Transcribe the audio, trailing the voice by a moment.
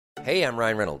Hey, I'm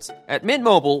Ryan Reynolds. At Mint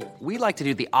Mobile, we like to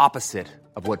do the opposite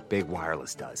of what Big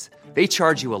Wireless does. They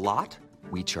charge you a lot,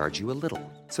 we charge you a little.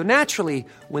 So naturally,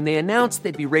 when they announced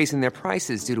they'd be raising their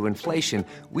prices due to inflation,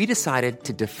 we decided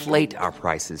to deflate our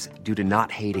prices due to not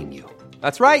hating you.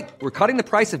 That's right. We're cutting the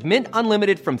price of Mint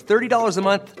Unlimited from $30 a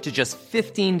month to just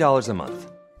 $15 a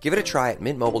month. Give it a try at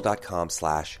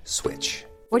mintmobile.com/switch.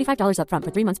 $45 up front for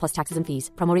 3 months plus taxes and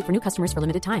fees. Promo rate for new customers for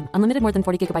limited time. Unlimited more than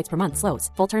 40 gigabytes per month. Slows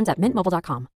full terms at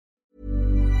mintmobile.com.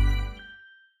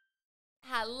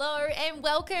 Hello and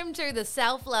welcome to the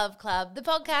Self-Love Club, the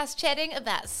podcast chatting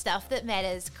about stuff that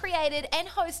matters, created and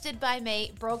hosted by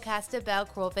me, broadcaster Belle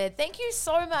Crawford. Thank you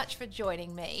so much for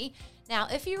joining me. Now,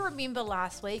 if you remember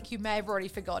last week, you may have already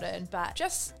forgotten, but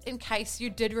just in case you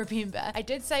did remember, I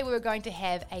did say we were going to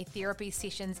have a therapy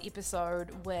sessions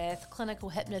episode with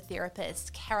clinical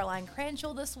hypnotherapist Caroline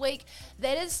Cranshaw this week.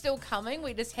 That is still coming.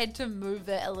 We just had to move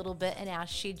it a little bit in our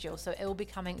schedule, so it will be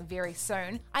coming very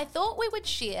soon. I thought we would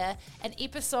share an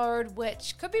episode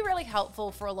which could be really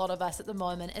helpful for a lot of us at the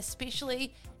moment,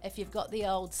 especially if you've got the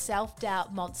old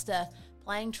self-doubt monster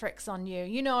playing tricks on you.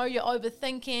 You know, you're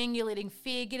overthinking, you're letting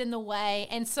fear get in the way.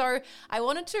 And so I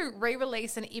wanted to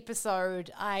re-release an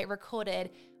episode I recorded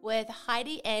with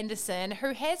Heidi Anderson,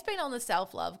 who has been on the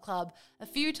Self-Love Club a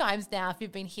few times now if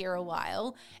you've been here a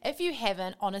while. If you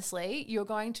haven't, honestly, you're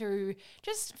going to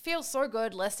just feel so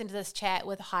good listening to this chat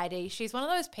with Heidi. She's one of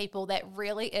those people that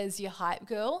really is your hype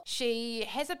girl. She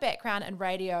has a background in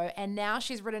radio and now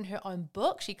she's written her own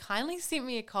book. She kindly sent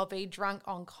me a copy, Drunk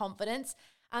on Confidence,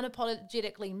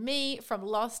 Unapologetically Me, from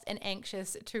lost and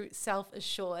anxious to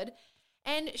self-assured.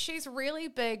 And she's really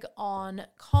big on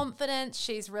confidence.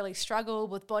 She's really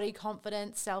struggled with body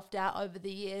confidence, self-doubt over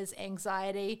the years,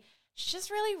 anxiety. She's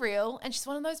just really real. And she's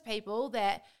one of those people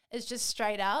that is just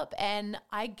straight up. And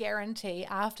I guarantee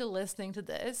after listening to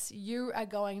this, you are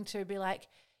going to be like,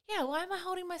 yeah, why am I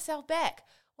holding myself back?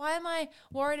 Why am I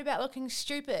worried about looking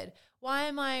stupid? Why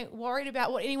am I worried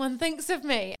about what anyone thinks of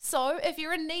me? So if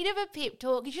you're in need of a pep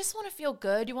talk, you just want to feel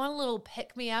good, you want a little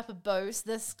pick-me-up, a boost,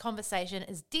 this conversation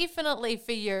is definitely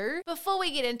for you. Before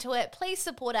we get into it, please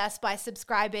support us by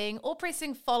subscribing or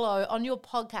pressing follow on your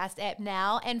podcast app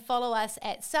now, and follow us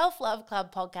at Self-Love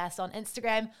Club Podcast on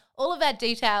Instagram. All of our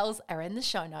details are in the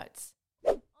show notes.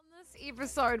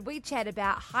 Episode, we chat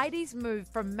about Heidi's move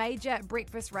from major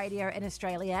breakfast radio in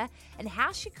Australia and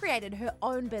how she created her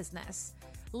own business,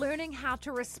 learning how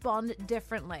to respond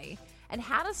differently, and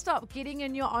how to stop getting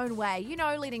in your own way, you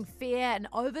know, letting fear and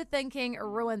overthinking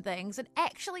ruin things and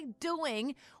actually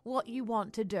doing what you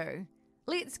want to do.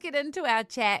 Let's get into our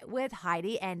chat with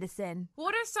Heidi Anderson.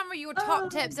 What are some of your top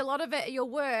tips? A lot of it, your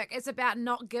work, is about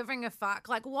not giving a fuck.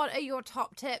 Like, what are your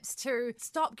top tips to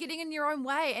stop getting in your own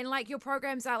way? And like, your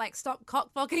programs are like, stop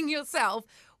cockblocking yourself.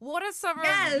 What are some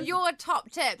of your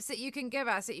top tips that you can give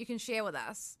us, that you can share with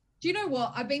us? Do you know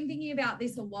what? I've been thinking about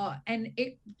this a lot, and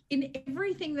in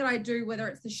everything that I do, whether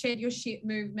it's the Shed Your Shit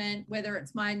movement, whether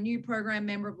it's my new program,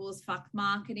 Memorable as Fuck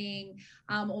Marketing,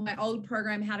 or my old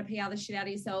program, How to PR the Shit Out of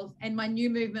Yourself, and my new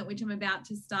movement, which I'm about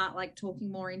to start like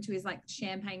talking more into, is like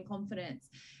Champagne Confidence.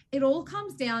 It all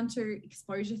comes down to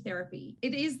exposure therapy.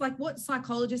 It is like what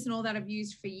psychologists and all that have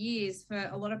used for years for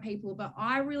a lot of people, but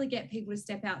I really get people to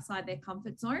step outside their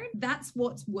comfort zone. That's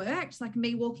what's worked. Like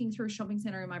me walking through a shopping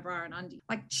center in my bra and undie,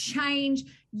 like change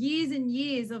years and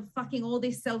years of fucking all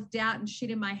this self-doubt and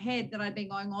shit in my head that I'd been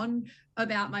going on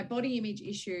about my body image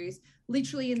issues.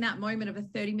 Literally in that moment of a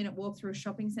 30-minute walk through a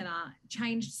shopping center,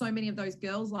 changed so many of those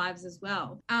girls' lives as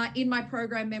well. In my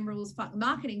program, Memorable as Fuck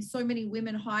Marketing, so many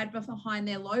women hide behind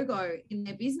their logo in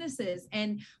their businesses.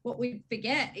 And what we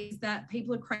forget is that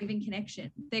people are craving connection.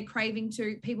 They're craving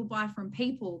to people buy from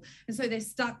people. And so they're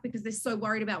stuck because they're so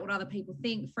worried about what other people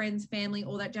think, friends, family,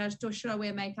 all that jazz. Should I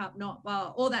wear makeup? Not,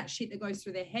 all that shit that goes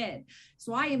through their head.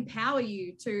 So I empower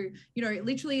you to, you know,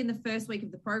 literally in the first week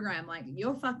of the program, like,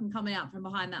 you're fucking coming out from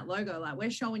behind that logo. Like,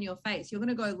 we're showing your face. You're going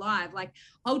to go live. Like,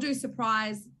 I'll do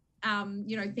surprise,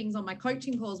 things on my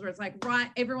coaching calls where it's like,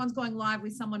 right, everyone's going live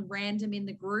with someone random in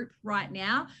the group right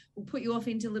now. We'll put you off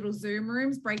into little Zoom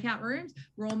rooms, breakout rooms.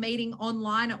 We're all meeting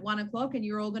online at 1:00 and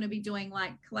you're all going to be doing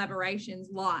like collaborations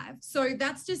live. So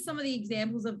that's just some of the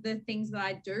examples of the things that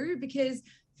I do, because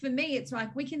for me, it's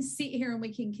like, we can sit here and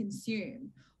we can consume,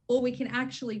 or we can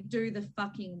actually do the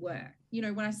fucking work. You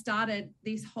know, when I started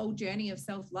this whole journey of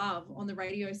self-love on the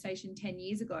radio station 10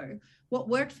 years ago, what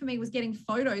worked for me was getting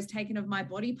photos taken of my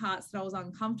body parts that I was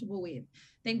uncomfortable with,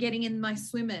 then getting in my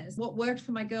swimmers. What worked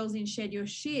for my girls in Shed Your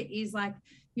Shit is like,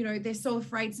 you know, they're so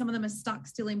afraid. Some of them are stuck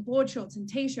still in board shorts and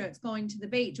t-shirts going to the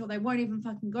beach, or they won't even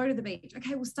fucking go to the beach.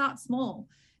 Okay, we'll start small.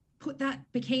 Put that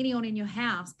bikini on in your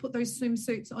house, put those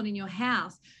swimsuits on in your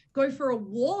house, go for a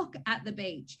walk at the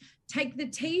beach, take the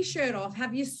t-shirt off,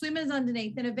 have your swimmers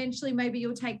underneath, and eventually maybe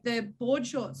you'll take the board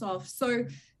shorts off. So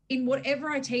in whatever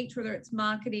I teach, whether it's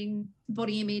marketing,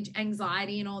 body image,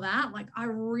 anxiety and all that, like I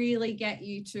really get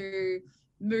you to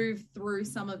move through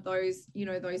some of those, you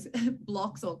know, those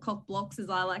blocks or cock blocks, as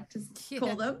I like to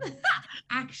call them,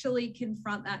 actually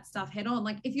confront that stuff head on.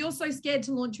 Like if you're so scared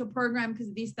to launch your program because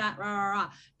of this, that,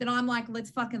 then I'm like,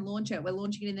 let's fucking launch it. We're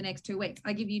launching it in the next 2 weeks.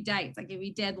 I give you dates. I give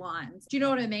you deadlines. Do you know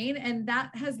what I mean? And that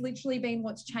has literally been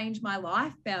what's changed my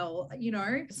life, Belle. You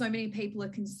know, so many people are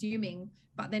consuming,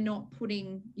 but they're not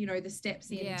putting, you know, the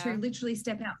steps in to literally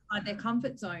step outside their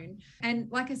comfort zone. And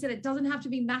like I said, it doesn't have to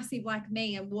be massive like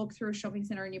me and walk through a shopping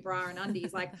center in your bra and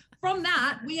undies. Like from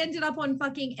that, we ended up on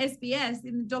fucking SBS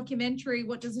in the documentary,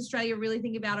 What Does Australia Really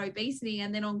Think About Obesity?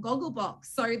 And then on Gogglebox.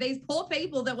 So these poor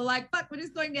people that were like, fuck, we're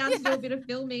just going down to do a bit of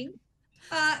filming.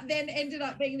 Then ended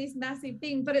up being this massive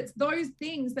thing. But it's those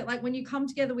things that like when you come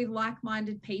together with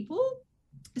like-minded people,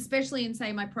 especially in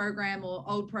say my program or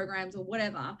old programs or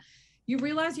whatever, you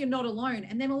realize you're not alone.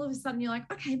 And then all of a sudden you're like,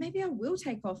 okay, maybe I will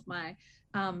take off my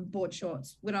board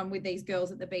shorts when I'm with these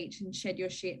girls at the beach and shed your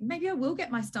shit. Maybe I will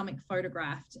get my stomach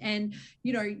photographed. And,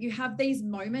 you know, you have these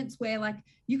moments where like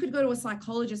you could go to a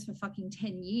psychologist for fucking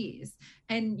 10 years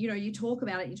and, you know, you talk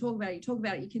about it,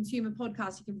 you consume a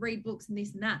podcast, you can read books and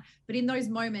this and that. But in those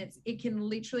moments, it can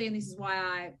literally, and this is why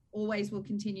I always will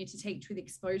continue to teach with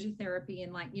exposure therapy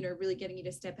and like, you know, really getting you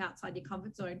to step outside your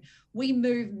comfort zone. We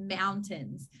move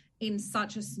mountains in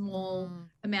such a small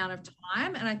amount of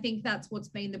time. And I think that's what's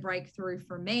been the breakthrough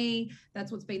for me.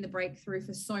 That's what's been the breakthrough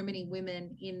for so many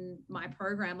women in my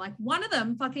program. Like one of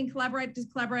them fucking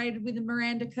collaborated with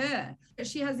Miranda Kerr.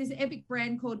 She has this epic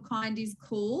brand called Kind is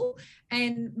Cool.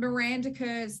 And Miranda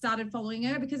Kerr started following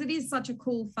her because it is such a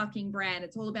cool fucking brand.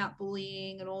 It's all about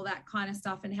bullying and all that kind of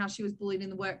stuff and how she was bullied in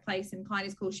the workplace, and Kind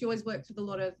is Cool. She always works with a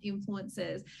lot of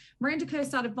influencers. Miranda Kerr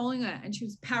started following her and she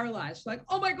was paralyzed. She's like,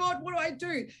 oh my God, what do I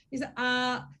do? He said,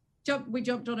 we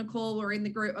jumped on a call. We're in the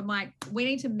group. I'm like, we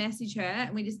need to message her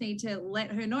and we just need to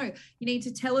let her know. You need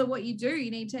to tell her what you do.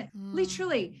 You need to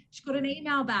literally, she got an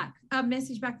email back, a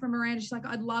message back from Miranda. She's like,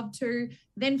 I'd love to.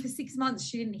 Then for 6 months,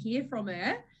 she didn't hear from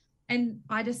her. And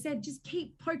I just said, just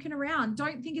keep poking around.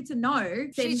 Don't think it's a no.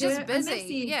 She's just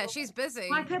busy. Yeah, she's busy.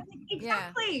 Like exactly.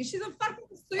 Yeah. She's a fucking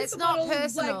supermodel. It's not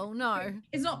personal, like, no.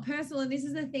 It's not personal. And this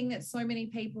is the thing that so many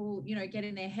people, you know, get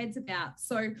in their heads about.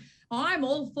 So I'm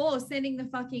all for sending the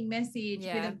fucking message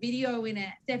with a video in it,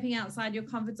 stepping outside your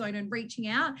comfort zone and reaching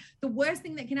out. The worst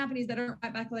thing that can happen is they don't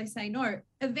write back or they say no.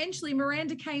 Eventually,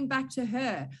 Miranda came back to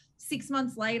her 6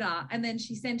 months later, and then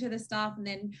she sent her the stuff, and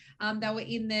then they were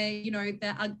in the, you know,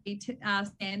 the ugly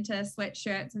Santa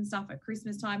sweatshirts and stuff at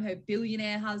Christmas time, her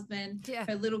billionaire husband,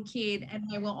 her little kid, and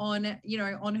they were on, you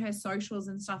know, on her socials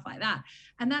and stuff like that.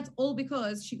 And that's all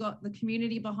because she got the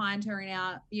community behind her in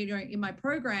our, you know, in my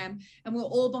program, and we're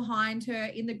all behind her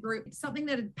in the group. It's something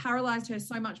that had paralyzed her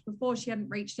so much before. She hadn't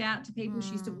reached out to people.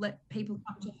 She used to let people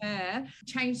come to her,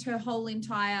 changed her whole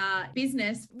entire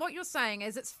business. What you're saying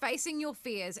is it's facing your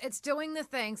fears. It's doing the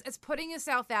things, it's putting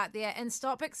yourself out there, and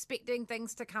stop expecting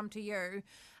things to come to you.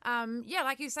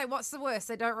 Like you say, what's the worst?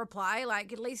 They don't reply.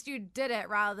 Like, at least you did it,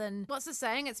 rather than, what's the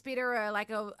saying? It's better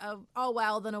a oh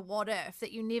well than a what if,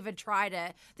 that you never tried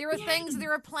it. There are things,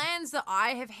 there are plans that I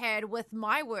have had with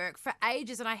my work for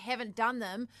ages and I haven't done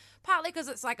them, partly because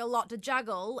it's like a lot to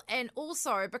juggle, and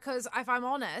also because, if I'm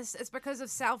honest, it's because of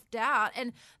self-doubt.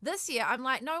 And this year I'm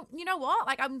like, no, you know what?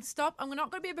 Like, I'm not going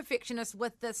to be a perfectionist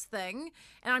with this thing,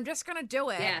 and I'm just going to do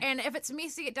it. Yeah. And if it's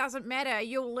messy, it doesn't matter.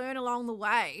 You'll learn along the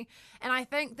way. And I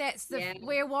think that's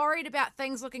we're worried about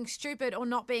things looking stupid or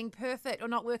not being perfect or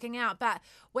not working out, but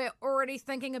we're already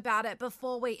thinking about it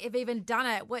before we have even done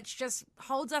it, which just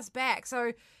holds us back.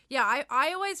 So yeah,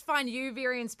 I always find you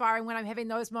very inspiring when I'm having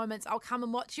those moments. I'll come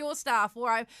and watch your stuff,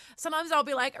 or sometimes I'll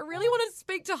be like, I really want to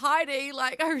speak to Heidi.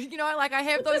 Like, you know, like I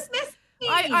have those.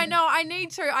 I know, I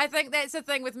need to. I think that's the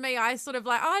thing with me. I sort of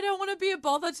like, I don't want to be a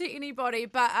bother to anybody,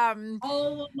 but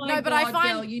oh my God, but I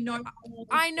find, girl, you know,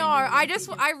 I know.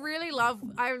 I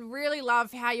really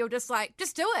love how you're just like,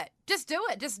 just do it. Just do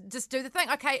it. Just do the thing.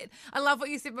 Okay. I love what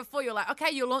you said before. You're like, okay,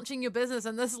 you're launching your business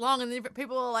in this long, and then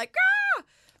people are like, ah.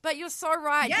 But you're so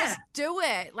right. Yeah. Just do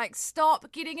it. Like,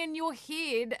 stop getting in your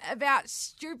head about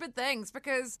stupid things,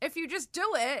 because if you just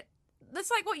do it, that's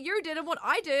like what you did and what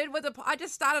I did with I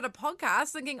just started a podcast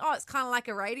thinking, oh, it's kind of like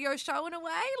a radio show in a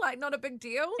way, like not a big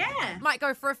deal. Yeah. Might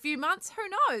go for a few months. Who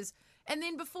knows? And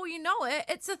then before you know it,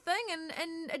 it's a thing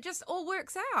and it just all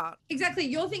works out. Exactly.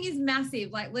 Your thing is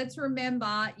massive. Like, let's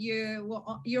remember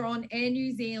you're on Air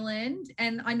New Zealand,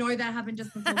 and I know that happened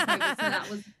just before COVID, so that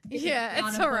was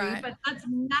it's all right. But that's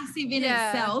massive in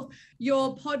itself.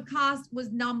 Your podcast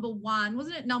was number one,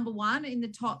 wasn't it? Number one in the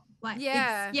top. Like,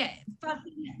 it's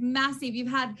fucking massive. You've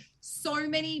had so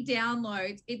many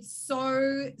downloads. It's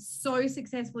so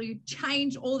successful. You've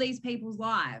changed all these people's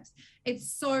lives. It's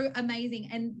so amazing.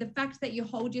 And the fact that you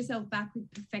hold yourself back with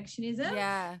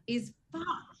perfectionism is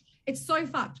fucked. It's so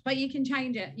fucked, but you can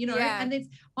change it, you know? And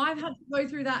I've had to go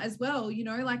through that as well, you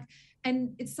know, like,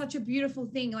 and it's such a beautiful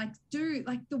thing. Like,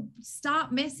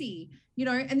 start messy, you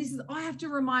know, and this is, I have to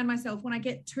remind myself when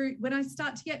I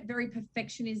start to get very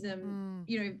perfectionism,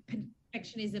 you know,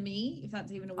 perfectionism-y, if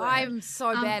that's even a word. I'm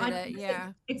so bad at it.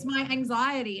 Yeah. It's my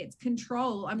anxiety. It's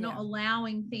control. I'm not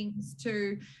allowing things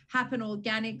to happen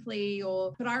organically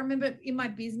but I remember in my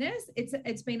business,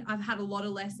 I've had a lot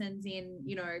of lessons in,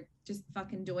 you know, just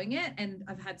fucking doing it. And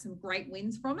I've had some great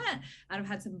wins from it. And I've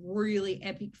had some really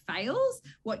epic fails,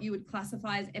 what you would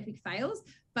classify as epic fails.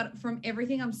 But from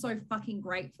everything, I'm so fucking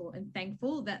grateful and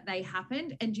thankful that they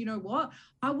happened. And you know what?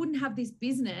 I wouldn't have this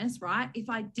business, right, if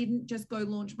I didn't just go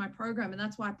launch my program. And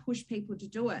that's why I push people to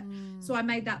do it. So I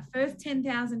made that first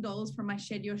 $10,000 from my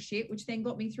Shed Your Shit, which then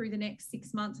got me through the next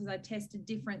 6 months as I tested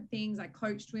different things. I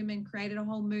coached women, created a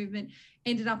whole movement,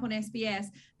 ended up on SBS.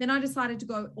 Then I decided to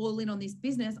go all in on this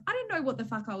business. I didn't know what the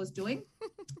fuck I was doing,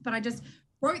 but I just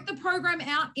wrote the program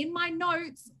out in my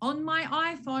notes on my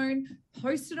iPhone,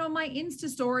 posted on my Insta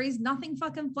stories, nothing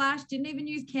fucking flash, didn't even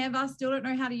use Canva, still don't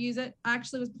know how to use it. I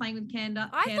actually was playing with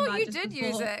Canva. I thought you did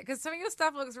use it because some of your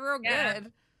stuff looks real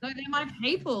good. No, they're my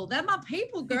people. They're my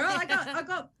people, girl.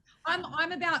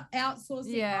 I'm about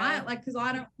outsourcing, right? Like, because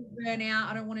I don't want to burn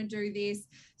out. I don't want to do this.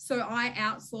 So I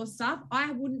outsource stuff. I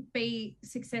wouldn't be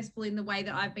successful in the way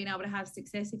that I've been able to have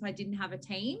success if I didn't have a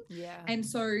team. Yeah. And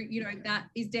so, you know, that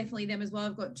is definitely them as well.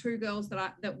 I've got 2 girls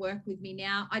that work with me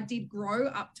now. I did grow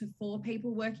up to 4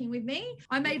 people working with me.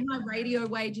 I made my radio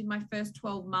wage in my first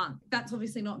 12 months. That's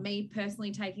obviously not me personally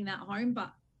taking that home,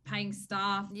 but paying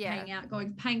staff,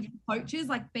 paying coaches,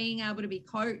 like being able to be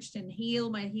coached and heal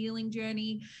my healing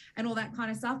journey and all that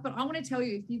kind of stuff. But I want to tell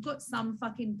you, if you've got some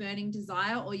fucking burning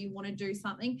desire or you want to do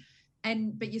something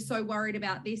but you're so worried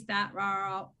about this, that,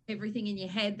 everything in your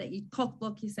head that you cock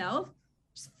block yourself,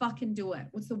 just fucking do it.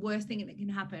 What's the worst thing that can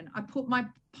happen? I put my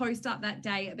post up that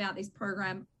day about this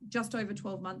program just over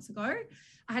 12 months ago.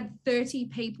 I had 30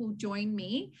 people join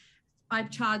me. I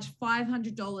charged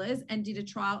 $500 and did a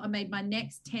trial. I made my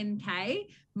next 10K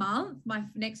month, my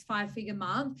next 5-figure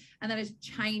month, and that has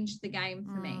changed the game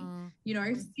for me. You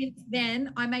know, since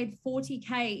then, I made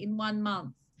 40K in 1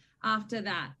 month. After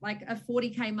that, like a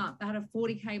 40K month, I had a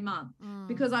 40K month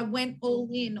because I went all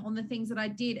in on the things that I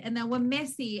did, and they were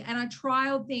messy, and I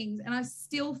trialed things, and I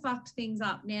still fucked things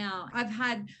up now. I've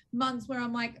had months where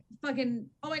I'm like, fucking,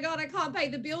 oh my God, I can't pay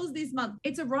the bills this month.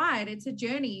 It's a ride, it's a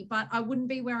journey, but I wouldn't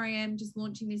be where I am just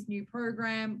launching this new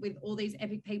program with all these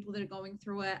epic people that are going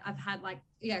through it. I've had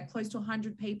close to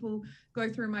 100 people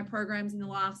go through my programs in the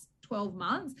last 12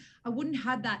 months. I wouldn't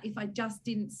have that if I just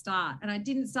didn't start. And I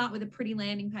didn't start with a pretty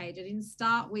landing page. I didn't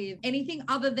start with anything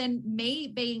other than me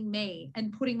being me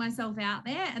and putting myself out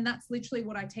there. And that's literally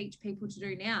what I teach people to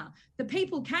do now. The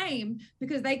people came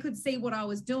because they could see what I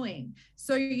was doing.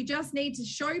 So you just need to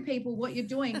show people what you're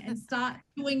doing and start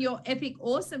doing your epic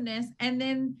awesomeness, and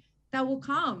then they will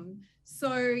come.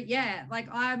 So yeah, like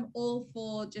I'm all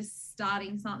for just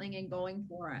starting something and going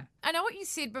for it. I know what you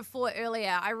said before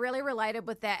earlier. I really related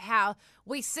with that, how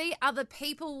we see other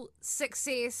people's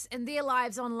success in their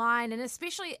lives online, and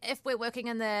especially if we're working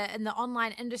in the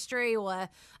online industry, or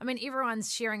I mean,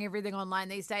 everyone's sharing everything online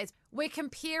these days. We're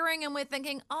comparing and we're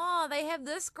thinking, oh, they have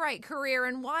this great career,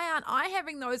 and why aren't I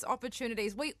having those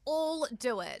opportunities? We all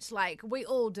do it. Like, we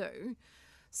all do.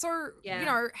 So, you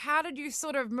know, how did you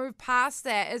sort of move past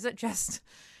that? Is it just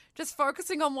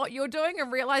focusing on what you're doing and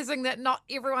realizing that not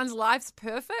everyone's life's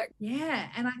perfect? Yeah.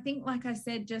 And I think, like I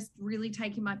said, just really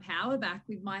taking my power back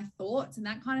with my thoughts and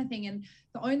that kind of thing. And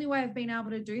the only way I've been able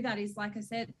to do that is, like I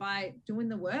said, by doing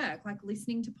the work, like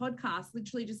listening to podcasts,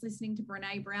 literally just listening to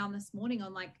Brene Brown this morning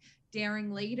on like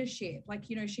daring leadership. Like,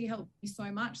 you know, she helped me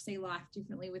so much see life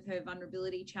differently with her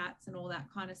vulnerability chats and all that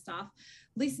kind of stuff.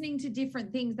 Listening to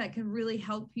different things that can really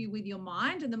help you with your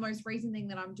mind. And the most recent thing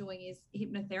that I'm doing is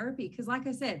hypnotherapy. Because like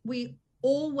I said, we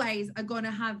always are going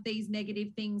to have these negative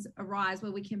things arise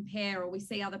where we compare or we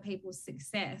see other people's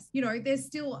success. You know, there's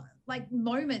still like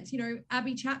moments, you know,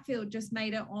 Abby Chatfield just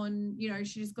made it on, you know,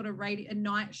 she just got a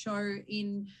night show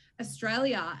in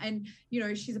Australia, and you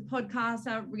know, she's a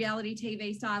podcaster, reality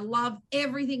TV star. I love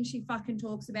everything she fucking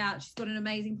talks about. She's got an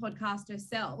amazing podcast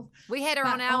herself. We had her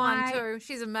on our one too.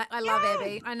 She's I love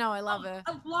Abby. I know, I love her.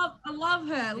 I love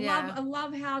her. Yeah. I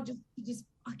love how just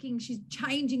fucking she's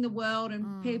changing the world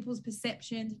and people's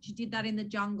perceptions. She did that in the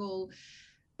jungle.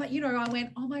 But, you know, I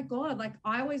went, oh, my God, like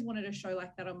I always wanted a show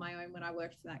like that on my own when I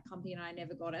worked for that company, and I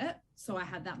never got it. So I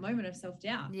had that moment of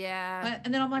self-doubt. Yeah.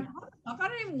 And then I'm like, I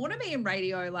don't even want to be in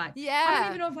radio. Like, yeah. I don't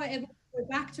even know if I ever go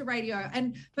back to radio.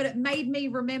 But it made me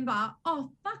remember,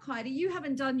 oh, fuck, Heidi, you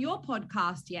haven't done your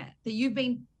podcast yet that you've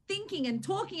been thinking and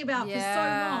talking about for so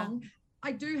long.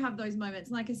 I do have those moments.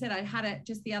 And like I said, I had it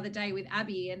just the other day with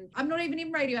Abby, and I'm not even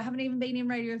in radio. I haven't even been in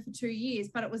radio for 2 years,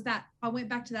 but it was that I went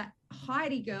back to that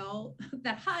Heidi girl,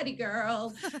 that Heidi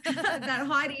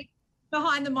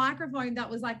behind the microphone that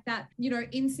was like that, you know,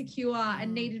 insecure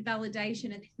and needed validation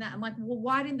and this and that. I'm like, well,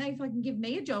 why didn't they fucking give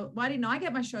me a job? Why didn't I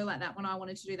get my show like that when I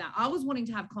wanted to do that? I was wanting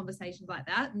to have conversations like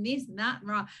that and this and that.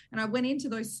 And I went into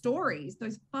those stories,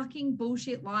 those fucking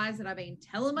bullshit lies that I've been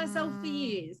telling myself for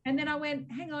years. And then I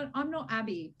went, hang on, I'm not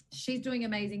Abby. She's doing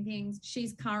amazing things.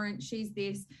 She's current. She's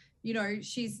this, you know,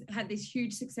 she's had this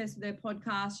huge success with her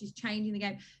podcast. She's changing the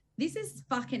game. This is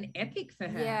fucking epic for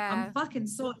her. Yeah. I'm fucking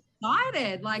so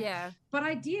excited. Like, but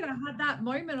I had that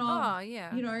moment of,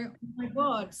 you know, oh my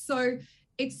God. So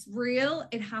it's real.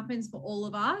 It happens for all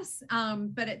of us.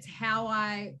 But it's how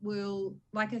I will,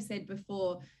 like I said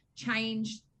before,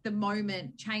 change the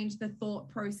moment, change the thought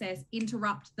process,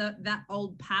 interrupt that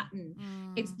old pattern.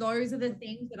 It's those are the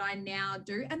things that I now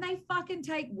do, and they fucking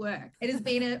take work. It has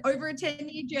been over a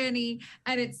 10-year journey,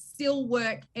 and it's still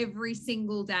work every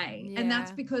single day. And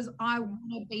that's because I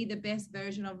want to be the best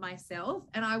version of myself,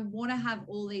 and I want to have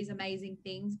all these amazing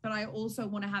things, but I also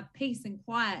want to have peace and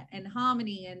quiet and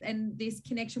harmony and this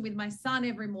connection with my son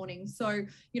every morning. So,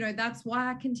 you know, that's why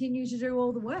I continue to do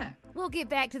all the work. We'll get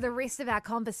back to the rest of our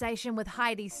conversation with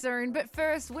Heidi soon, but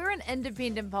first, we're an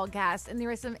independent podcast, and there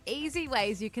are some easy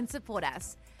ways you can support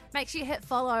us. Make sure you hit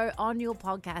follow on your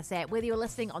podcast app. Whether you're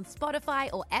listening on Spotify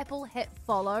or Apple, hit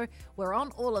follow. We're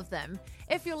on all of them.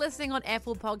 If you're listening on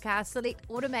Apple Podcasts, select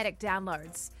automatic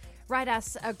downloads. Write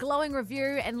us a glowing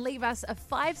review and leave us a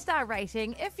 5-star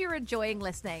rating if you're enjoying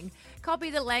listening. Copy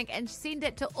the link and send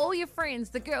it to all your friends,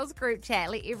 the girls group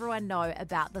chat. Let everyone know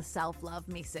about the self-love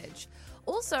message.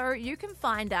 Also, you can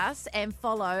find us and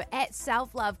follow at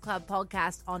Self Love Club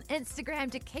Podcast on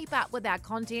Instagram to keep up with our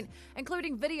content,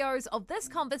 including videos of this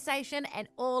conversation and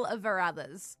all of our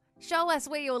others. Show us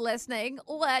where you're listening,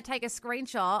 or take a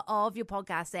screenshot of your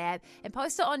podcast app and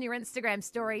post it on your Instagram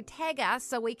story. Tag us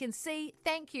so we can see,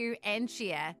 thank you, and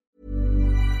share.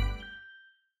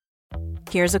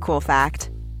 Here's a cool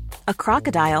fact. A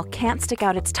crocodile can't stick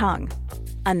out its tongue.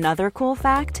 Another cool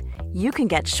fact, you can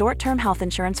get short-term health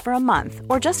insurance for a month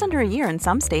or just under a year in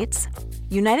some states.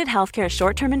 United Healthcare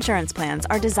short-term insurance plans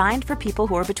are designed for people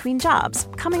who are between jobs,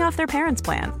 coming off their parents'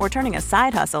 plan, or turning a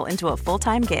side hustle into a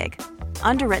full-time gig.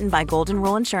 Underwritten by Golden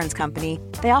Rule Insurance Company,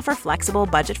 they offer flexible,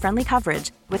 budget-friendly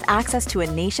coverage with access to a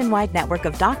nationwide network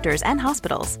of doctors and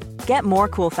hospitals. Get more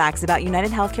cool facts about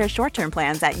United Healthcare short-term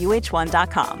plans at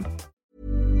uh1.com.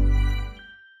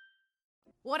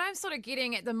 What I'm sort of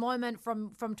getting at the moment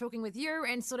from talking with you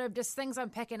and sort of just things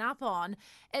I'm picking up on,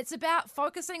 it's about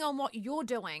focusing on what you're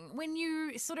doing. When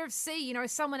you sort of see, you know,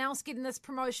 someone else getting this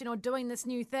promotion or doing this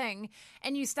new thing,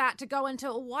 and you start to go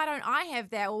into, why don't I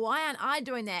have that? Or why aren't I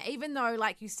doing that? Even though,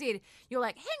 like you said, you're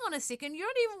like, hang on a second, you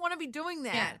don't even want to be doing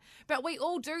that. Yeah. But we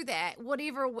all do that,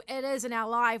 whatever it is in our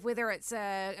life, whether it's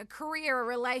a career, a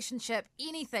relationship,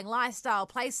 anything, lifestyle,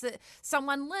 place that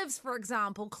someone lives, for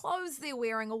example, clothes they're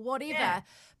wearing or whatever. Yeah.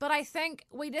 But I think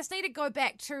we just need to go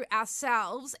back to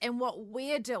ourselves and what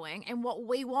we're doing and what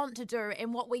we want to do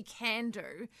and what we can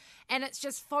do. And it's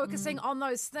just focusing on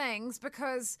those things,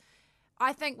 because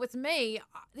I think with me,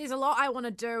 there's a lot I want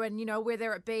to do. And, you know,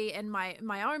 whether it be in my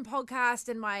own podcast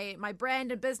and my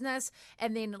brand and business,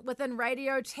 and then within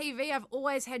radio, TV, I've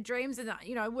always had dreams and,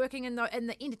 you know, working in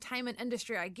the entertainment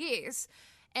industry, I guess.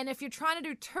 And if you're trying to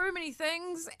do too many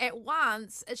things at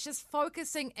once, it's just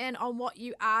focusing in on what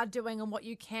you are doing and what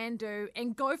you can do,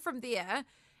 and go from there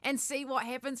and see what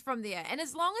happens from there. And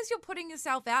as long as you're putting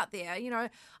yourself out there, you know,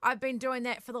 I've been doing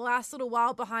that for the last little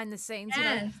while behind the scenes. You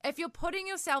know, if you're putting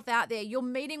yourself out there, you're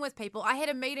meeting with people. I had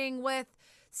a meeting with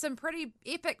some pretty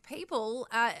epic people,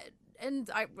 and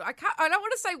I don't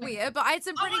want to say where, but I had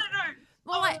some pretty...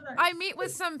 Well, I met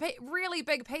with some really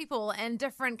big people and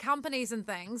different companies and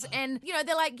things, and, you know,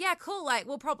 they're like, yeah, cool, like,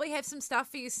 we'll probably have some stuff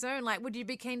for you soon, like, would you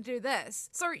be keen to do this?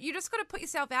 So you just got to put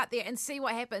yourself out there and see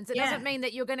what happens. It doesn't mean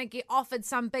that you're going to get offered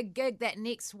some big gig that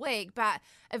next week, but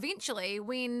eventually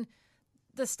when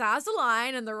the stars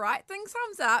align and the right thing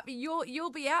comes up,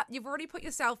 you'll be out. You've already put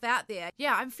yourself out there.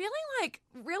 Yeah, I'm feeling like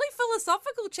really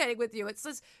philosophical chatting with you. It's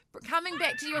just coming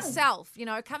back to yourself, you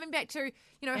know, coming back to,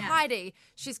 you know, Heidi.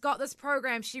 She's got this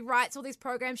program. She writes all these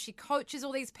programs. She coaches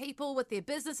all these people with their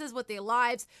businesses, with their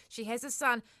lives. She has a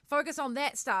son. Focus on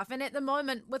that stuff. And at the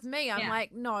moment with me, I'm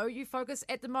like, no, you focus.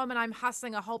 At the moment, I'm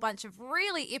hustling a whole bunch of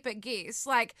really epic guests.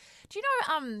 Like, do you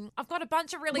know, I've got a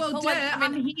bunch of really cool ones.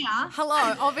 I'm here.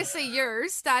 Hello, obviously you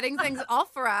starting things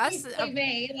off for us.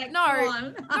 Me, like,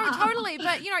 no, totally.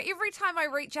 But, you know, every time I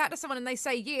reach out to someone and they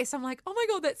say yes, I'm like, oh my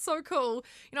God, that's so cool.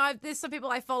 You know, there's some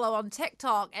people I follow on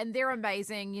TikTok and they're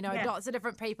amazing, you know, lots of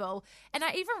different people. And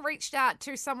I even reached out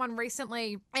to someone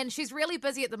recently and she's really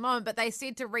busy at the moment, but they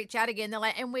said to reach out again. They're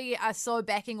like, and we are so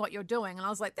backing what you're doing. And I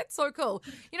was like, that's so cool.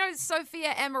 You know,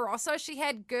 Sophia Amoroso, she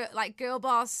had Girl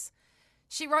Boss.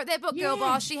 She wrote that book, Girl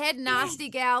Boss. She had Nasty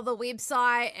Gal, the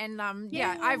website, and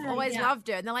I've always loved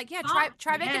her. And they're like,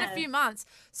 try back in a few months.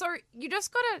 So you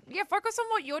just gotta focus on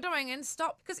what you're doing and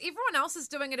stop, because everyone else is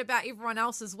doing it about everyone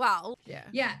else as well.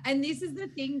 Yeah, and this is the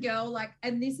thing, girl. Like,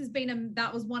 and this has been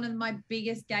that was one of my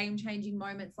biggest game-changing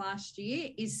moments last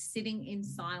year, is sitting in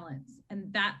silence, and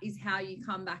that is how you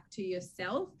come back to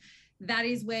yourself. That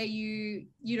is where you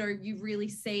really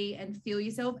see and feel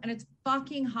yourself. And it's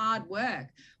fucking hard work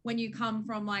when you come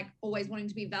from like always wanting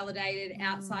to be validated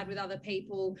outside with other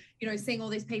people, you know, seeing all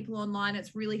these people online.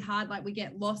 It's really hard. Like, we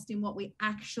get lost in what we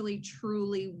actually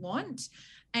truly want.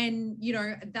 And, you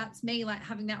know, that's me, like,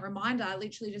 having that reminder. I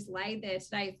literally just laid there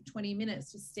today for 20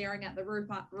 minutes, just staring at the roof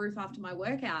after my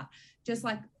workout, just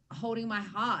like holding my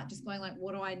heart, just going like,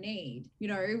 what do I need? You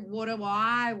know, what do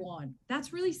I want?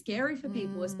 That's really scary for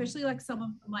people, especially like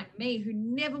someone like me who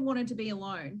never wanted to be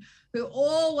alone, who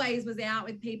always was out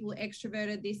with people,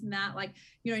 extroverted, this and that, like,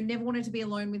 you know, never wanted to be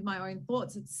alone with my own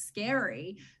thoughts. It's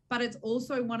scary, but it's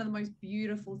also one of the most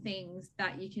beautiful things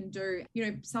that you can do. You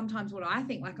know, sometimes what I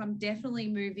think, like, I'm definitely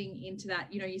moving into that,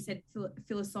 you know, you said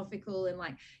philosophical and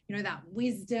like, you know, that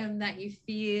wisdom that you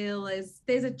feel is,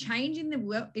 there's a change in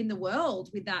the world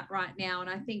with that right now. And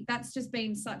I think that's just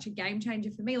been such a game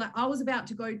changer for me. Like, I was about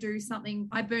to go do something.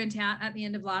 I burnt out at the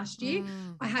end of last year.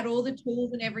 I had all the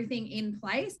tools and everything in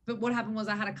place, but what happened was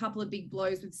I had a couple of big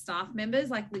blows with staff members,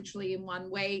 like literally in 1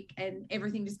 week, and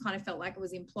everything just kind of felt like it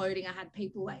was imploding. I had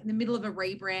people like in the middle of a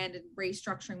rebrand and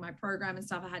restructuring my program and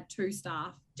stuff. I had 2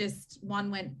 staff, just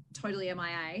one went totally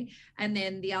MIA, and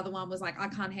then the other one was like, I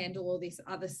can't handle all this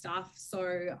other stuff,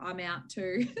 so I'm out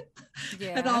too.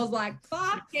 And I was like,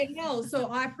 fucking hell. So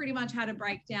I pretty much had a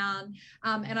breakdown,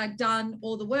 and I'd done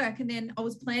all the work, and then I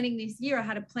was planning this year. I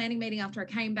had a planning meeting after I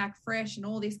came back fresh and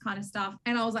all this kind of stuff,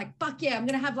 and I was like, fuck yeah, I'm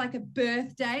gonna have like a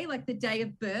birthday, like the day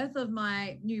of birth of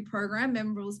my new program,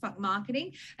 Memorable as Fuck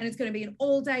Marketing, and it's going to be an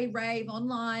all-day rave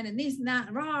online and this and that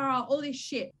and all this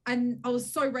shit. And I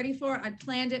was so ready for it. I'd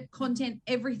planned it, content,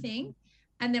 everything.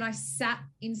 And then I sat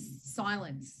in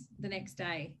silence the next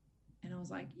day, and I was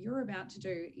like, you're about to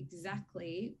do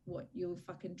exactly what you'll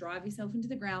fucking drive yourself into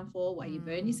the ground for, why you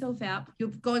burn yourself out. You're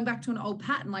going back to an old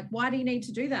pattern. Like, why do you need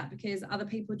to do that? Because other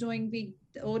people are doing big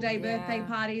all-day birthday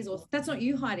parties, or that's not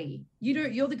you, Heidi.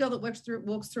 You're the girl that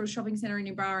walks through a shopping center in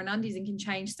your bra and undies and can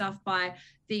change stuff by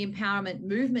the empowerment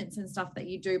movements and stuff that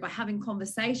you do, by having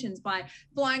conversations, by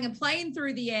flying a plane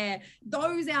through the air,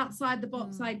 those outside the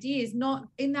box ideas. Not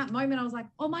in that moment, I was like,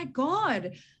 oh my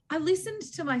God, I listened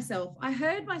to myself. I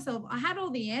heard myself. I had all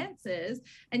the answers.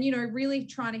 And, you know, really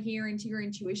trying to hear into your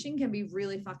intuition can be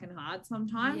really fucking hard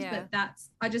sometimes.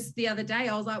 But the other day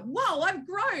I was like, whoa, I've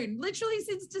grown literally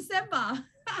since December.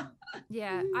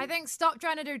 I think stop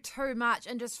trying to do too much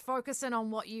and just focus in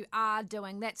on what you are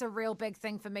doing. That's a real big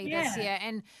thing for me this year.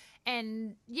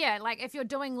 And like, if you're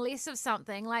doing less of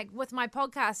something, like with my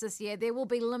podcast this year, there will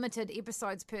be limited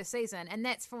episodes per season. And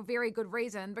that's for very good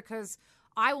reason, because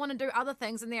I want to do other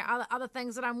things, and there are other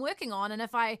things that I'm working on. And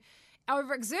if I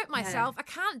overexert myself, I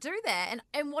can't do that.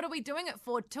 And what are we doing it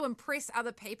for? To impress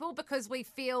other people, because we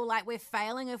feel like we're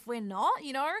failing if we're not,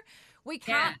 you know? We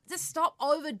can't just stop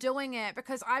overdoing it,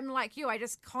 because I'm like you. I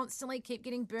just constantly keep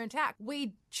getting burnt out.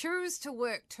 We choose to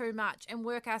work too much and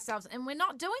work ourselves, and we're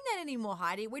not doing that anymore,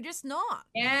 Heidi. We're just not.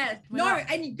 Yes.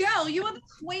 And girl, you are the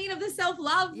queen of the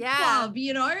self-love club,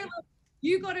 you know?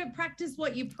 You got to practice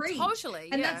what you preach. Totally.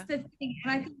 And that's the thing.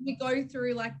 And I think we go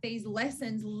through like these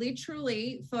lessons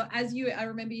literally I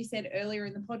remember you said earlier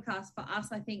in the podcast, for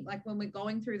us, I think like when we're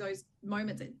going through those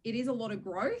moments, it is a lot of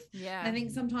growth. Yeah. And I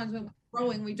think sometimes when we're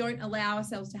growing, we don't allow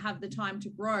ourselves to have the time to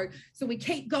grow. So we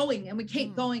keep going and we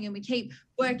keep going and we keep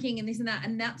working and this and that.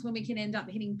 And that's when we can end up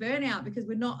hitting burnout because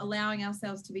we're not allowing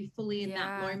ourselves to be fully in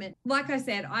that moment. Like I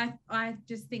said, I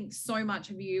just think so much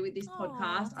of you with this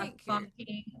podcast. I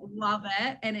fucking love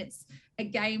it. And it's a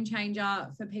game changer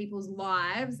for people's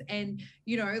lives. And,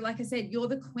 you know, like I said, you're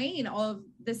the queen of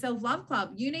the self-love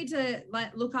club. You need to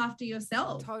like look after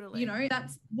yourself. Totally. You know,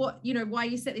 that's what, you know, why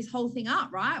you set this whole thing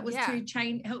up, right? Was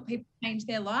to help people change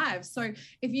their lives. So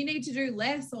if you need to do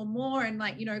less or more and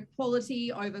like, you know,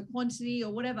 quality over quantity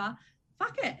or whatever,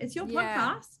 fuck it. It's your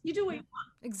podcast. You do what you want.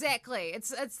 Exactly.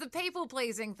 It's the people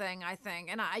pleasing thing, I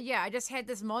think. And I just had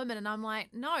this moment and I'm like,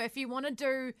 no, if you want to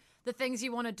do the things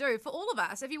you want to do, for all of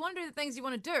us, if you want to do the things you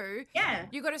want to do,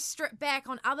 you got to strip back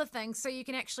on other things so you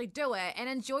can actually do it and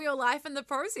enjoy your life in the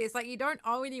process. Like you don't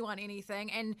owe anyone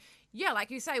anything. And yeah,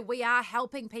 like you say, we are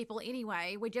helping people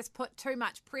anyway. We just put too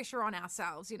much pressure on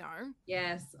ourselves, you know?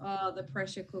 Yes. Oh, the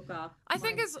pressure cooker. I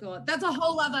think it's that's a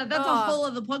whole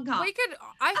other podcast.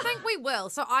 I think we will.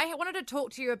 So I wanted to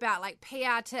talk to you about like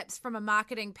PR tips from a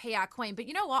marketing PR queen, but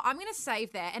you know what? I'm going to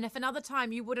save that. And if another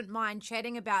time you wouldn't mind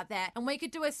chatting about that and we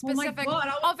could do a specific,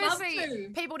 obviously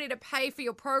people need to pay for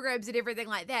your programs and everything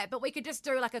like that, but we could just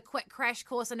do like a quick crash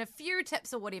course and a few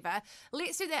tips or whatever.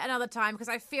 Let's do that another time because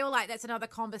I feel like that's another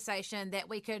conversation that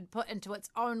we could put into its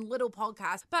own little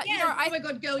podcast. But you know, oh my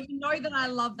God, girl, you know that I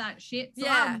love that shit. So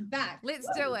I'm back. Let's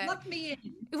do it. Lock me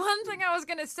in. One thing I was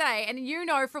going to say, and you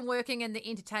know from working in the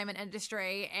entertainment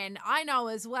industry, and I know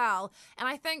as well, and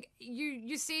I think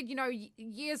you said, you know,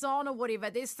 years on or whatever,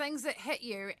 there's things that hit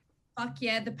you. Fuck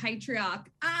yeah, the patriarch.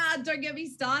 Don't get me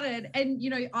started. And, you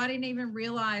know, I didn't even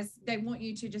realize they want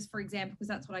you to just, for example, because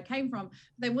that's what I came from,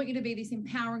 they want you to be this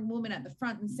empowering woman at the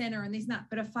front and center and this and that.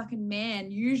 But a fucking man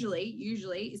usually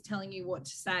is telling you what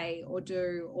to say or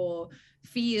do or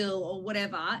feel or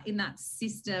whatever in that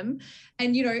system.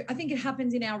 And, you know, I think it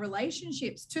happens in our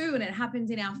relationships too. And it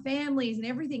happens in our families and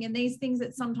everything. And these things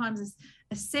that sometimes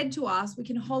are said to us, we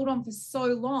can hold on for so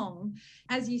long.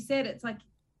 As you said, it's like,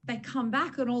 they come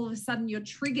back and all of a sudden you're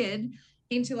triggered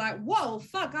into like, whoa,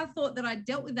 fuck, I thought that I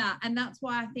dealt with that. And that's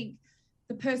why I think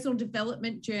the personal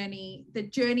development journey, the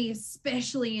journey,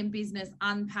 especially in business,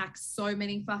 unpacks so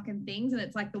many fucking things. And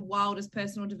it's like the wildest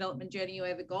personal development journey you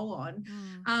ever go on.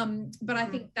 But I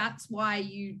think that's why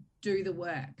you do the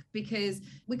work, because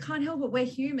we can't help it. We're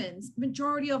humans.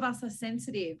 Majority of us are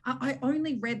sensitive. I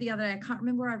only read the other day, I can't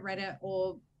remember where I read it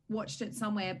or watched it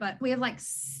somewhere, but we have like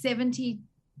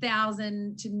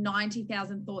 70,000 to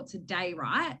 90,000 thoughts a day,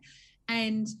 right?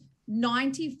 And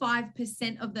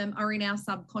 95% of them are in our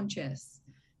subconscious.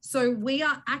 So we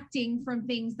are acting from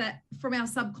things that from our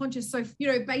subconscious. So, you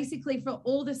know, basically for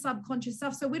all the subconscious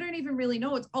stuff. So we don't even really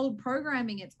know. It's old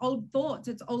programming. It's old thoughts.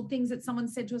 It's old things that someone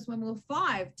said to us when we were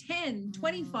 5, 10,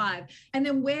 25. And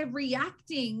then we're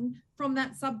reacting from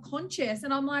that subconscious.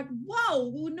 And I'm like, whoa,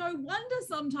 well, no wonder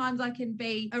sometimes I can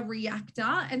be a reactor.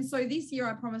 And so this year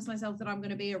I promised myself that I'm going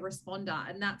to be a responder.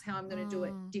 And that's how I'm going to do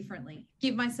it differently.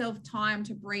 Give myself time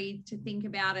to breathe, to think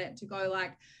about it, to go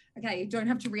like, okay, you don't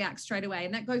have to react straight away.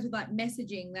 And that goes with like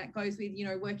messaging, that goes with, you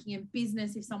know, working in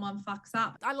business. If someone fucks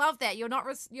up, I love that. You're not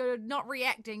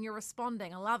reacting, you're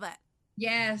responding. I love it.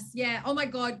 Yes. Yeah. Oh my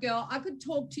God, girl, I could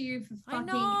talk to you for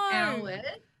fucking hours.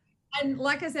 And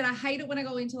like I said, I hate it when I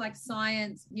go into like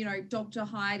science, you know, Dr.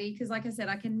 Heidi, because like I said,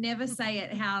 I can never say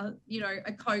it how, you know,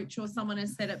 a coach or someone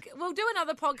has said it. We'll do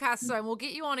another podcast soon. We'll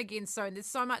get you on again soon. There's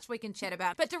so much we can chat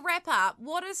about. But to wrap up,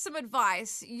 what is some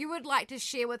advice you would like to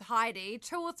share with Heidi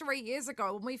 2 or 3 years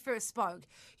ago when we first spoke?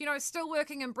 You know, still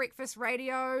working in breakfast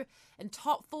radio and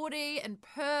Top 40 in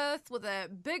Perth with a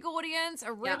big audience,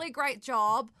 a really great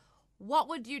job. What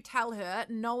would you tell her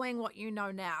knowing what you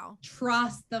know now?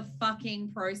 Trust the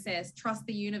fucking process. Trust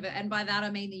the universe. And by that,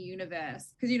 I mean the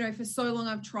universe. Because, you know, for so long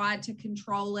I've tried to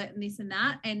control it and this and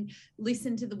that and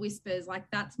listen to the whispers. Like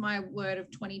that's my word of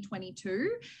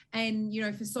 2022. And, you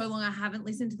know, for so long I haven't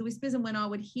listened to the whispers. And when I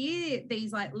would hear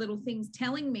these like little things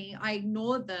telling me, I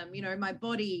ignored them, you know, my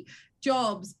body,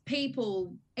 jobs,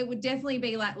 people. It would definitely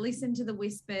be like, listen to the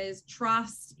whispers,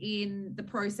 trust in the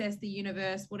process, the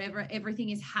universe, whatever, everything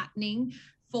is happening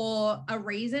for a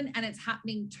reason and it's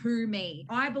happening to me.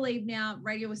 I believe now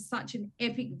radio was such an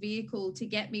epic vehicle to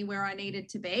get me where I needed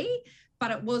to be, but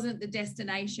it wasn't the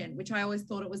destination, which I always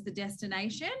thought it was the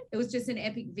destination. It was just an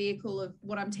epic vehicle of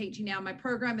what I'm teaching now in my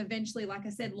program. Eventually, like I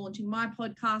said, launching my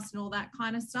podcast and all that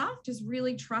kind of stuff, just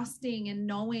really trusting and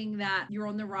knowing that you're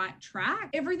on the right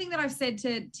track. Everything that I've said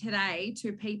today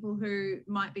to people who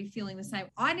might be feeling the same,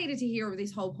 I needed to hear of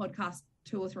this whole podcast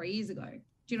 2 or 3 years ago.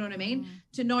 Do you know what I mean?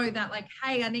 To know that like,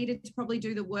 hey, I needed to probably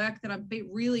do the work that I've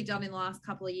really done in the last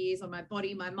couple of years on my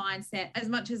body, my mindset, as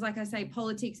much as like I say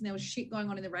politics and there was shit going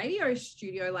on in the radio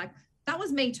studio, like that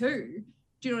was me too.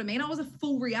 Do you know what I mean? I was a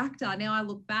full reactor. Now I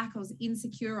look back, I was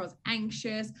insecure, I was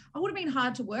anxious. I would have been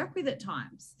hard to work with at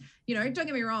times. You know, don't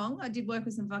get me wrong, I did work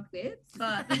with some fuckbits,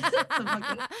 but some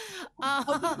fuckbits. I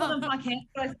was calling fuckheads,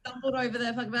 but I stumbled over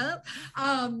their fuckbits.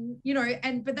 You know,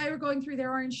 but they were going through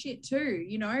their own shit too,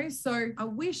 you know? So I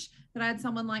wish that I had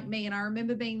someone like me. And I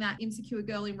remember being that insecure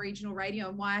girl in regional radio,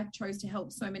 and why I chose to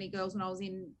help so many girls when I was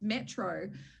in Metro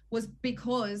was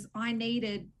because I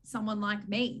needed someone like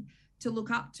me to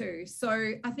look up to.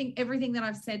 So I think everything that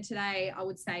I've said today, I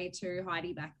would say to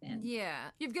Heidi back then. Yeah.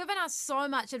 You've given us so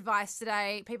much advice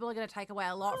today. People are going to take away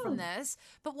a lot from this.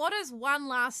 But what is one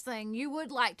last thing you would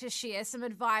like to share, some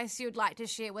advice you'd like to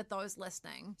share with those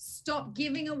listening? Stop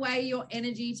giving away your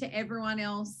energy to everyone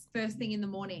else first thing in the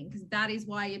morning, because that is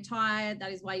why you're tired.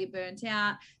 That is why you're burnt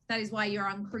out. That is why you're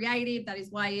uncreative. That is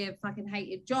why you fucking hate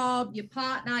your job, your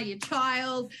partner, your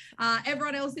child,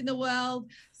 everyone else in the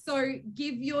world. So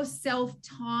give yourself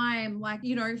time. Like,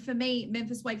 you know, for me,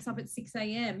 Memphis wakes up at 6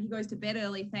 a.m. He goes to bed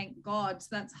early, thank God. So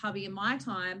that's hubby and my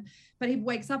time. But he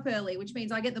wakes up early, which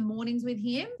means I get the mornings with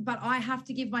him, but I have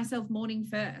to give myself morning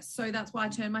first. So that's why I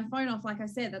turn my phone off. Like I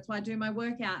said, that's why I do my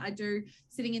workout. I do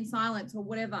sitting in silence or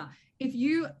whatever. If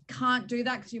you can't do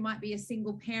that because you might be a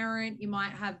single parent, you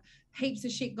might have heaps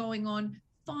of shit going on,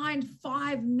 find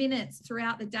 5 minutes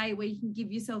throughout the day where you can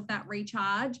give yourself that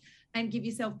recharge and give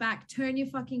yourself back. Turn your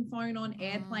fucking phone on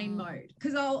airplane mode.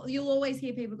 Because you'll always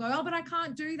hear people go, oh, but I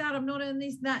can't do that. I'm not in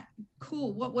this, that.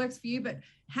 Cool. What works for you? But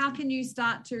how can you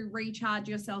start to recharge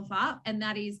yourself up? And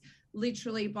that is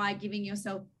literally by giving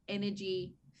yourself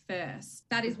energy first.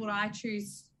 That is what I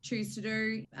choose to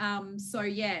do. So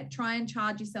yeah, try and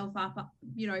charge yourself up,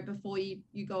 you know, before you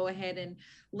go ahead and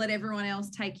let everyone else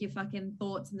take your fucking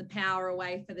thoughts and the power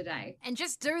away for the day. And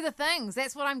just do the things.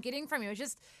 That's what I'm getting from you.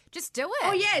 Just do it.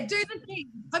 Oh yeah, do the thing.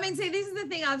 I mean, see, this is the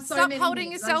thing. I've so Stop many holding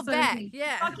things. yourself back.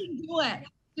 Yeah. Fucking do it.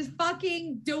 Just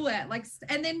fucking do it. Like,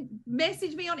 and then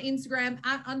message me on Instagram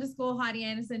 @_Heidi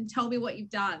Anderson. Tell me what you've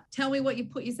done. Tell me what you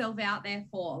put yourself out there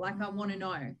for. Like, I want to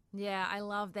know. Yeah, I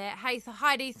love that. Hey,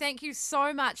 Heidi, thank you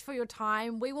so much for your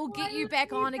time. We will get you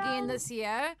back on again this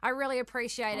year. I really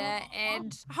appreciate it.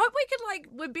 And I hope we could,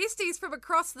 we're besties from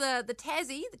across the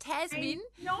Tasman.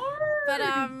 No. But,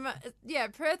 yeah,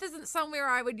 Perth isn't somewhere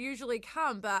I would usually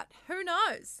come, but who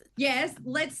knows? Yes,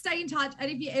 let's stay in touch. And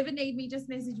if you ever need me, just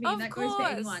message me. Of And that course. goes for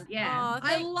anyone. Yeah. Oh,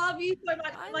 I love you so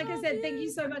much. Like I said, you. thank you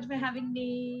so much for having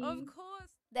me. Of course.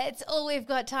 That's all we've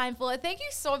got time for. Thank you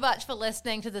so much for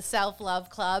listening to the Self-Love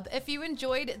Club. If you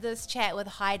enjoyed this chat with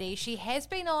Heidi, she has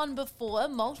been on before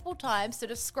multiple times, so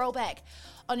just scroll back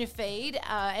on your feed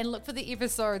and look for the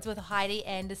episodes with Heidi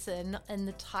Anderson in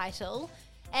the title.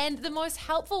 And the most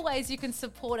helpful ways you can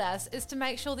support us is to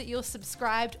make sure that you're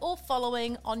subscribed or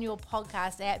following on your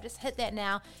podcast app. Just hit that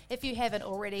now if you haven't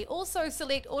already. Also,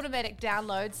 select automatic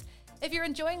downloads. If you're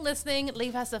enjoying listening,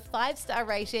 leave us a 5-star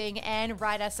rating and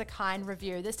write us a kind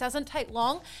review. This doesn't take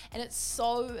long, and it's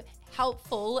so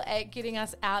helpful at getting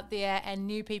us out there and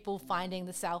new people finding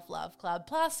the Self-Love Club.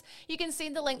 Plus, you can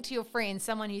send the link to your friends,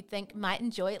 someone you think might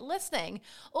enjoy listening.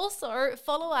 Also,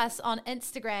 follow us on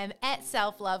Instagram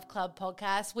 @Self-Love Club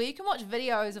Podcast, where you can watch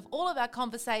videos of all of our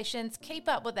conversations, keep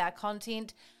up with our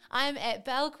content. I'm at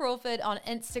Belle Crawford on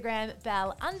Instagram,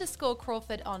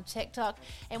 Belle_Crawford on TikTok,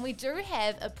 and we do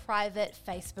have a private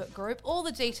Facebook group. All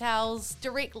the details,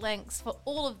 direct links for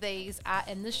all of these are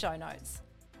in the show notes.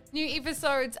 New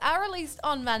episodes are released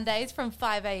on Mondays from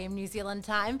 5 a.m. New Zealand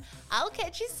time. I'll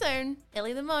catch you soon.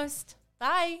 Ellie the most.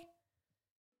 Bye.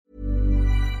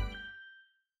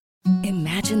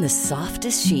 Imagine the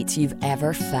softest sheets you've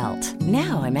ever felt.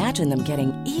 Now imagine them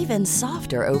getting even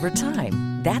softer over time.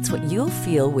 That's what you'll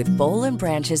feel with Boll &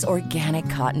 Branch's organic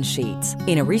cotton sheets.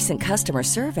 In a recent customer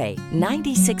survey,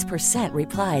 96%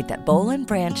 replied that Boll &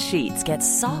 Branch sheets get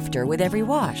softer with every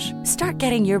wash. Start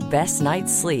getting your best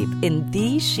night's sleep in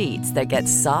these sheets that get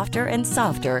softer and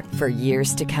softer for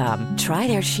years to come. Try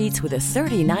their sheets with a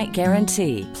 30-night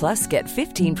guarantee. Plus, get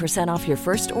 15% off your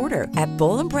first order at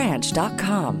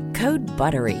bollandbranch.com. Code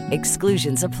BUTTERY.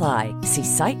 Exclusions apply. See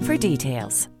site for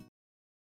details.